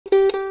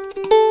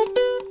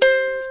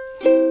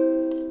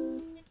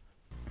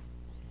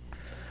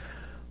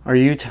Are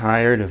you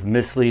tired of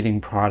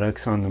misleading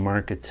products on the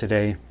market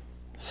today?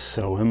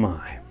 So am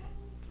I.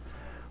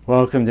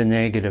 Welcome to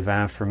Negative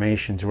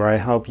Affirmations, where I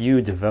help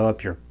you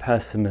develop your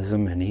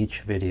pessimism in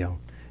each video.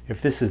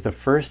 If this is the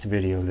first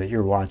video that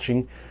you're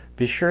watching,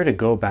 be sure to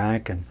go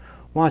back and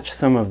watch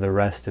some of the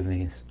rest of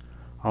these.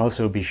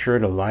 Also, be sure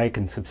to like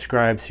and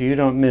subscribe so you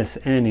don't miss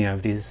any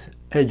of these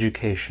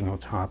educational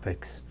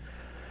topics.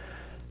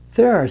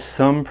 There are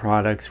some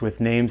products with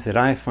names that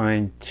I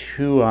find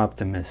too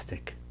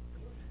optimistic.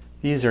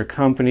 These are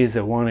companies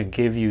that want to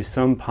give you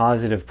some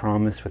positive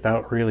promise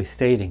without really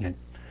stating it.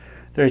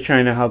 They're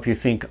trying to help you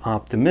think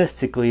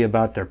optimistically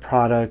about their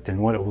product and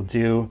what it will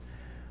do,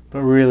 but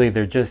really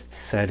they're just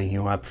setting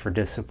you up for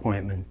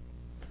disappointment.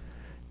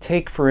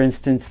 Take, for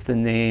instance, the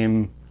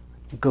name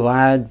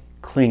Glad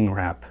Cling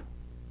Wrap.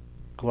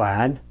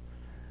 Glad?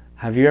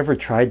 Have you ever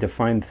tried to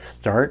find the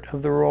start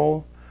of the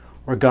roll?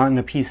 Or gotten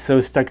a piece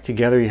so stuck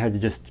together you had to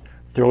just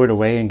throw it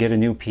away and get a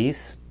new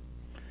piece?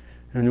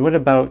 And what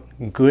about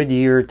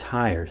Goodyear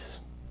tires?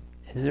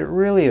 Is it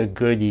really a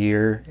good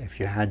year if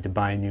you had to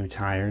buy new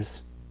tires?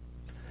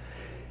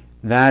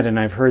 That, and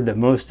I've heard that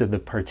most of the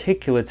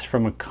particulates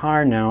from a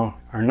car now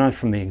are not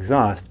from the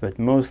exhaust, but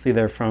mostly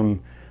they're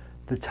from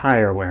the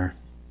tire wear.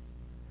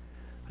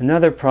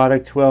 Another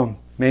product, well,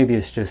 maybe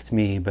it's just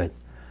me, but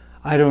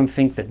I don't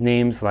think that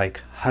names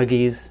like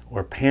Huggies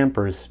or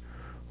Pampers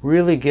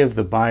really give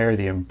the buyer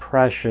the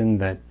impression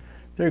that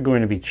they're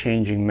going to be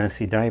changing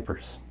messy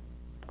diapers.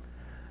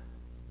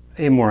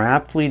 A more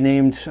aptly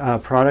named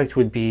product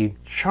would be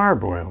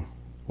Charbroil,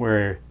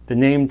 where the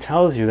name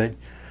tells you that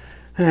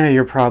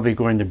you're probably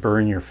going to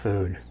burn your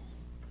food.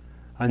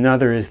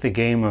 Another is the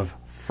game of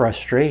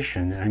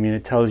frustration. I mean,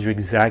 it tells you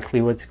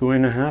exactly what's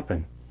going to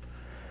happen.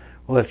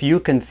 Well, if you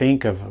can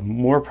think of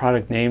more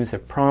product names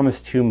that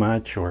promise too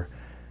much or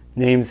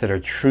names that are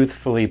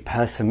truthfully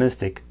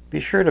pessimistic, be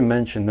sure to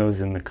mention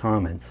those in the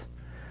comments.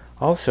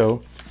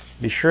 Also,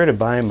 be sure to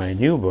buy my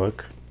new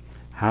book,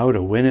 How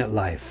to Win at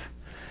Life.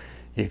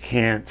 You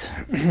can't.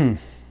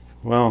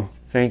 Well,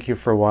 thank you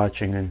for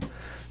watching, and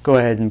go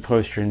ahead and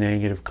post your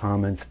negative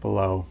comments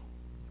below.